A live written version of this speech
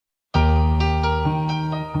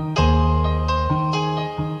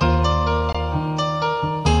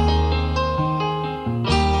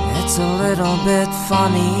a little bit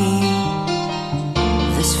funny,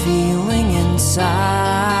 this feeling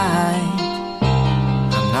inside.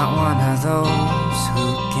 I'm not one of those who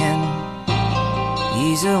can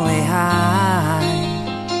easily hide.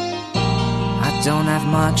 I don't have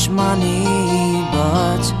much money,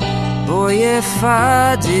 but boy, if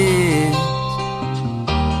I did,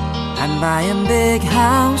 I'd buy a big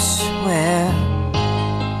house where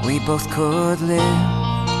we both could live.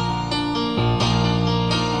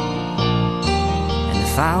 And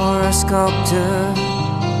if I were a sculptor,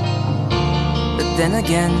 but then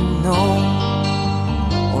again, no,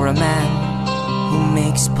 or a man who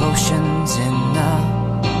makes potions in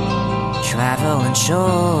a traveling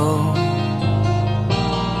show.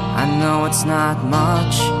 I know it's not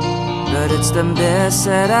much, but it's the best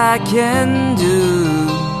that I can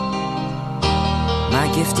do. My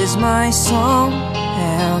gift is my song,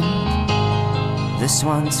 and this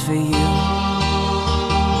one's for you.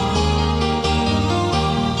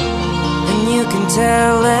 And you can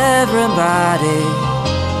tell everybody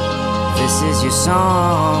this is your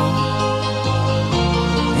song.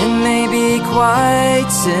 It may be quite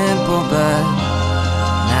simple, but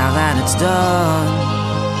now that it's done,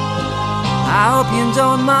 I hope you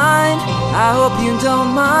don't mind, I hope you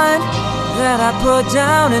don't mind that I put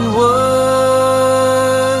down in words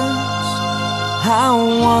how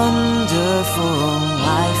wonderful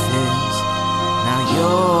life is now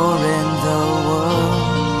you're in